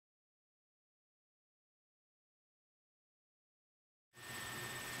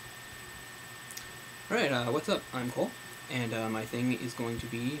Alright, what's up? I'm Cole, and my thing is going to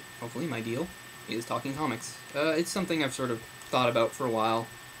be, hopefully my deal, is talking comics. It's something I've sort of thought about for a while.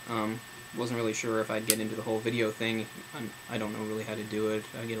 Wasn't really sure if I'd get into the whole video thing. I don't know really how to do it.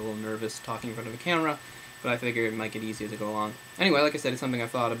 I get a little nervous talking in front of a camera, but I figure it might get easy as I go along. Anyway, like I said, it's something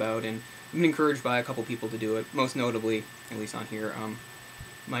I've thought about, and I've been encouraged by a couple people to do it, most notably, at least on here,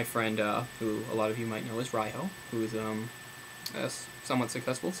 my friend, who a lot of you might know as Raiho, who is somewhat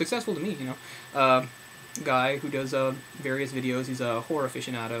successful to me, you know, guy who does various videos. He's a horror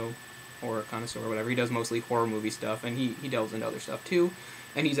aficionado, horror connoisseur, whatever. He does mostly horror movie stuff, and he delves into other stuff too,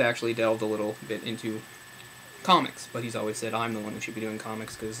 and he's actually delved a little bit into comics, but he's always said I'm the one who should be doing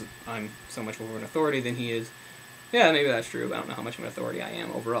comics because I'm so much more of an authority than he is. Yeah, maybe that's true. I don't know how much of an authority I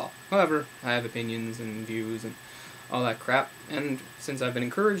am overall. However, I have opinions and views and all that crap, and since I've been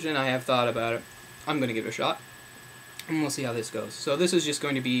encouraged and I have thought about it, I'm going to give it a shot. And we'll see how this goes. So this is just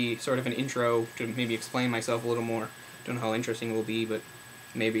going to be sort of an intro to maybe explain myself a little more. Don't know how interesting it will be, but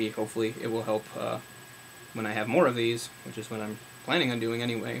maybe, hopefully, it will help when I have more of these, which is what I'm planning on doing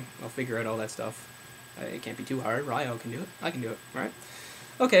anyway. I'll figure out all that stuff. It can't be too hard. Ryo can do it. I can do it, right?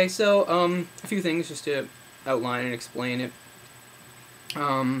 Okay, so a few things just to outline and explain it.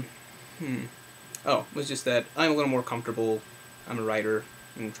 Oh, it was just that I'm a little more comfortable. I'm a writer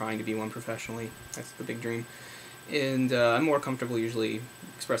and trying to be one professionally. That's the big dream. And I'm more comfortable usually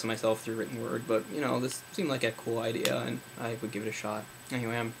expressing myself through written word, but, you know, this seemed like a cool idea, and I would give it a shot.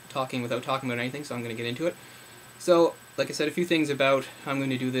 Anyway, I'm talking without talking about anything, so I'm going to get into it. So, like I said, a few things about how I'm going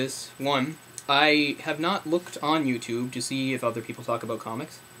to do this. One, I have not looked on YouTube to see if other people talk about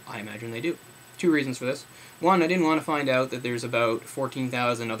comics. I imagine they do. Two reasons for this. One, I didn't want to find out that there's about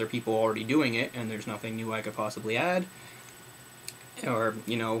 14,000 other people already doing it, and there's nothing new I could possibly add. Or,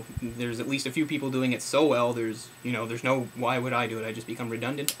 you know, there's at least a few people doing it so well, there's no, why would I do it? I just become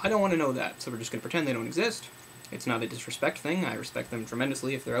redundant. I don't want to know that, so we're just going to pretend they don't exist. It's not a disrespect thing. I respect them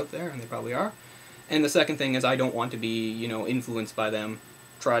tremendously if they're out there, and they probably are. And the second thing is I don't want to be, you know, influenced by them,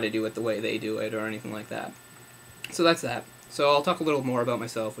 try to do it the way they do it, or anything like that. So that's that. So I'll talk a little more about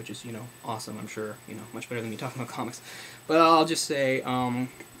myself, which is, you know, awesome, I'm sure, you know, much better than me talking about comics. But I'll just say,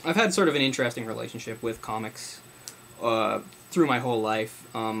 I've had sort of an interesting relationship with comics, through my whole life.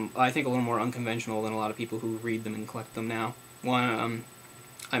 I think a little more unconventional than a lot of people who read them and collect them now. One,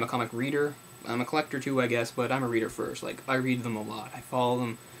 I'm a comic reader. I'm a collector too, I guess, but I'm a reader first. Like, I read them a lot. I follow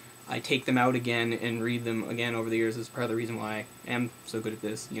them. I take them out again and read them again over the years. This is part of the reason why I am so good at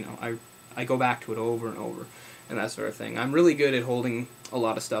this. You know, I go back to it over and over and that sort of thing. I'm really good at holding a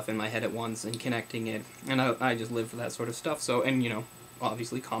lot of stuff in my head at once and connecting it, and I just live for that sort of stuff. So, and, you know,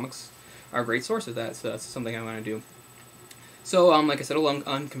 obviously comics are a great source of that, so that's something I want to do. So, like I said, a little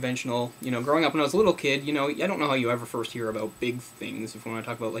unconventional. You know, growing up when I was a little kid, you know, I don't know how you ever first hear about big things, if we want to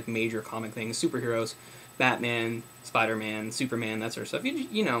talk about, like, major comic things, superheroes, Batman, Spider-Man, Superman, that sort of stuff.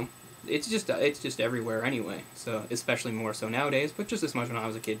 You know, it's just everywhere anyway, so, especially more so nowadays, but just as much when I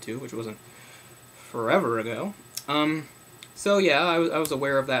was a kid, too, which wasn't forever ago. So, yeah, I was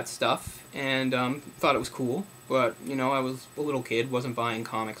aware of that stuff, and thought it was cool, but, you know, I was a little kid, wasn't buying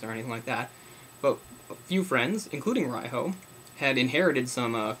comics or anything like that. But a few friends, including Raiho, had inherited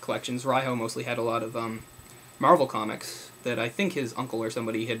some collections. Raiho mostly had a lot of Marvel comics that I think his uncle or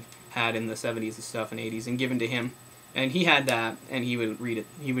somebody had in the 70s and stuff and 80s and given to him. And he had that, and he would read it.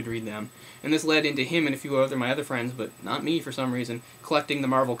 He would read them. And this led into him and a few my other friends, but not me for some reason, collecting the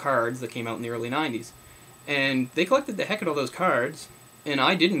Marvel cards that came out in the early 90s. And they collected the heck out of those cards, and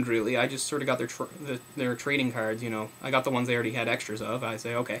I didn't really. I just sort of got their trading cards, you know. I got the ones they already had extras of. I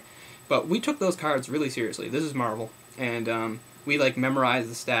say, okay. But we took those cards really seriously. This is Marvel. And we, like, memorized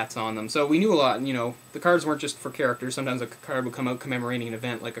the stats on them. So we knew a lot, you know. The cards weren't just for characters. Sometimes a card would come out commemorating an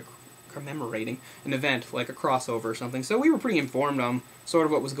event, like a crossover or something. So we were pretty informed on sort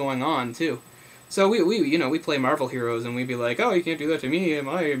of what was going on, too. So we play Marvel heroes, and we'd be like, oh, you can't do that to me.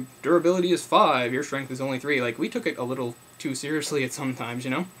 My durability is 5. Your strength is only 3. Like, we took it a little too seriously at some times, you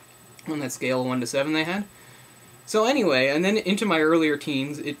know, on that scale of 1 to 7 they had. So anyway, and then into my earlier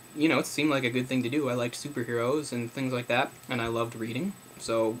teens, it seemed like a good thing to do. I liked superheroes and things like that, and I loved reading,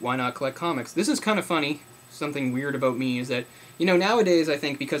 so why not collect comics? This is kind of funny. Something weird about me is that, you know, nowadays I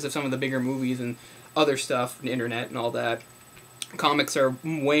think because of some of the bigger movies and other stuff, the internet and all that, comics are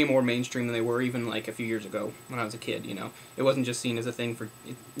way more mainstream than they were even like a few years ago when I was a kid, you know. It wasn't just seen as a thing for,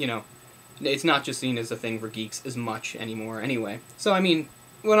 you know, it's not just seen as a thing for geeks as much anymore anyway. So, I mean,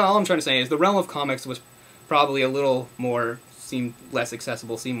 all I'm trying to say is the realm of comics was probably a little more, seemed less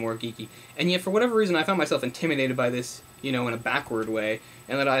accessible, seemed more geeky. And yet, for whatever reason, I found myself intimidated by this, you know, in a backward way,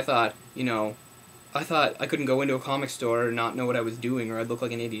 and that I thought, you know, I thought I couldn't go into a comic store and not know what I was doing, or I'd look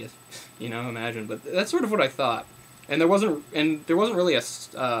like an idiot. You know, imagine. But that's sort of what I thought. And there wasn't really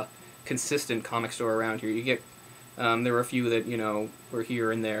a consistent comic store around here. You get there were a few that, you know, were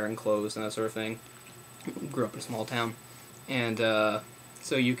here and there and closed and that sort of thing. Grew up in a small town, and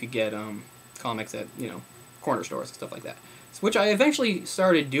so you could get comics at, you know, corner stores and stuff like that, which I eventually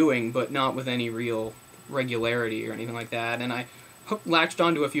started doing, but not with any real regularity or anything like that. And I latched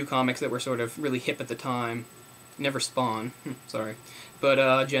onto a few comics that were sort of really hip at the time. Never Spawn, sorry,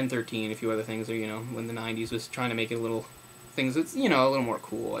 but Gen 13, a few other things. Or, you know, when the '90s was trying to make it a little things that's, you know, a little more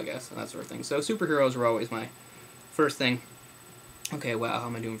cool, I guess, and that sort of thing. So superheroes were always my first thing. Okay, wow, how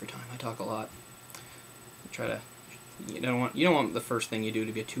am I doing for time? I talk a lot. Try to, you don't want the first thing you do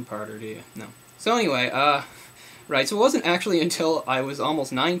to be a two-parter, do you? No. So anyway, right, so it wasn't actually until I was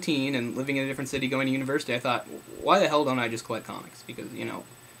almost 19 and living in a different city, going to university, I thought, why the hell don't I just collect comics? Because, you know,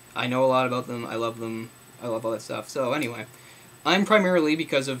 I know a lot about them, I love all that stuff. So anyway, I'm primarily,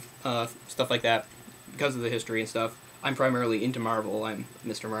 because of stuff like that, because of the history and stuff, I'm primarily into Marvel. I'm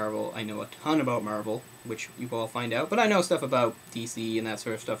Mr. Marvel. I know a ton about Marvel, which you will all find out, but I know stuff about DC and that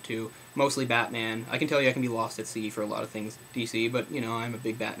sort of stuff too. Mostly Batman. I can tell you I can be lost at sea for a lot of things DC, but, you know, I'm a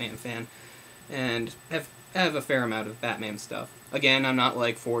big Batman fan, and have a fair amount of Batman stuff. Again, I'm not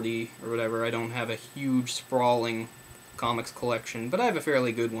like 40 or whatever. I don't have a huge sprawling comics collection, but I have a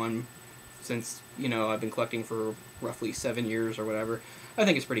fairly good one since, you know, I've been collecting for roughly 7 years or whatever. I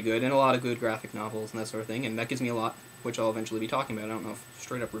think it's pretty good, and a lot of good graphic novels and that sort of thing, and that gives me a lot, which I'll eventually be talking about. I don't know if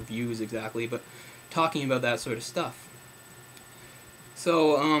straight up reviews exactly, but talking about that sort of stuff.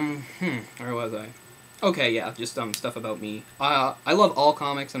 So, where was I? Okay, yeah, just stuff about me. I love all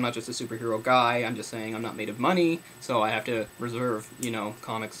comics. I'm not just a superhero guy. I'm just saying I'm not made of money, so I have to reserve, you know,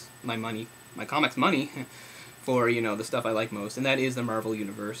 my comics money for, you know, the stuff I like most, and that is the Marvel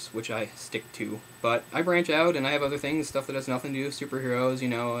Universe, which I stick to. But I branch out, and I have other things, stuff that has nothing to do with superheroes, you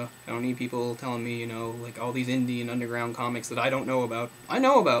know. I don't need people telling me, you know, like all these indie and underground comics that I don't know about. I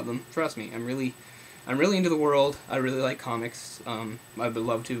know about them, trust me. I'm really into the world. I really like comics. I would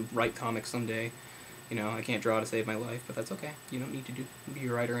love to write comics someday. You know, I can't draw to save my life, but that's okay. You don't need to be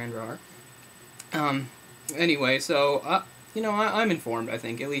a writer and drawer. Anyway, so, you know, I'm informed, I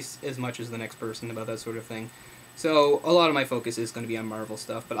think, at least as much as the next person about that sort of thing. So, a lot of my focus is going to be on Marvel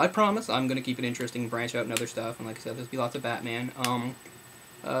stuff, but I promise I'm going to keep it interesting, branch out in other stuff, and like I said, there's be lots of Batman,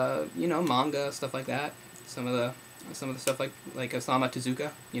 you know, manga, stuff like that. Some of the stuff like Osamu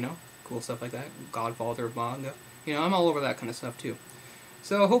Tezuka, you know, cool stuff like that, Godfather of manga. You know, I'm all over that kind of stuff, too.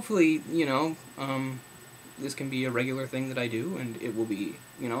 So, hopefully, you know, this can be a regular thing that I do, and it will be,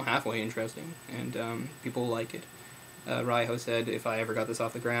 you know, halfway interesting, and people will like it. Raiho said if I ever got this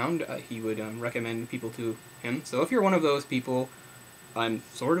off the ground, he would recommend people to him. So if you're one of those people, I'm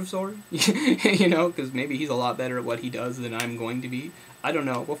sort of sorry, you know, because maybe he's a lot better at what he does than I'm going to be. I don't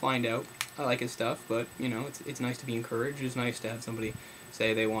know. We'll find out. I like his stuff, but, you know, it's nice to be encouraged. It's nice to have somebody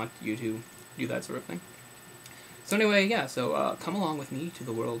say they want you to do that sort of thing. So anyway, yeah, so come along with me to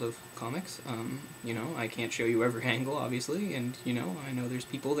the world of comics. You know, I can't show you every angle, obviously, and, you know, I know there's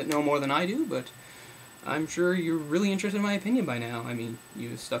people that know more than I do, but I'm sure you're really interested in my opinion by now. I mean,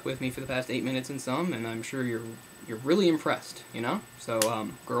 you stuck with me for the past 8 minutes and some, and I'm sure you're really impressed, you know? So,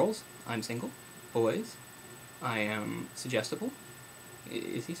 girls, I'm single. Boys, I am suggestible.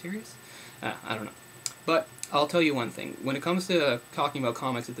 Is he serious? I don't know. But I'll tell you one thing. When it comes to talking about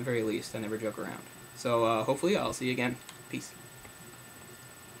comics, at the very least, I never joke around. So, hopefully I'll see you again. Peace.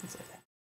 That's it.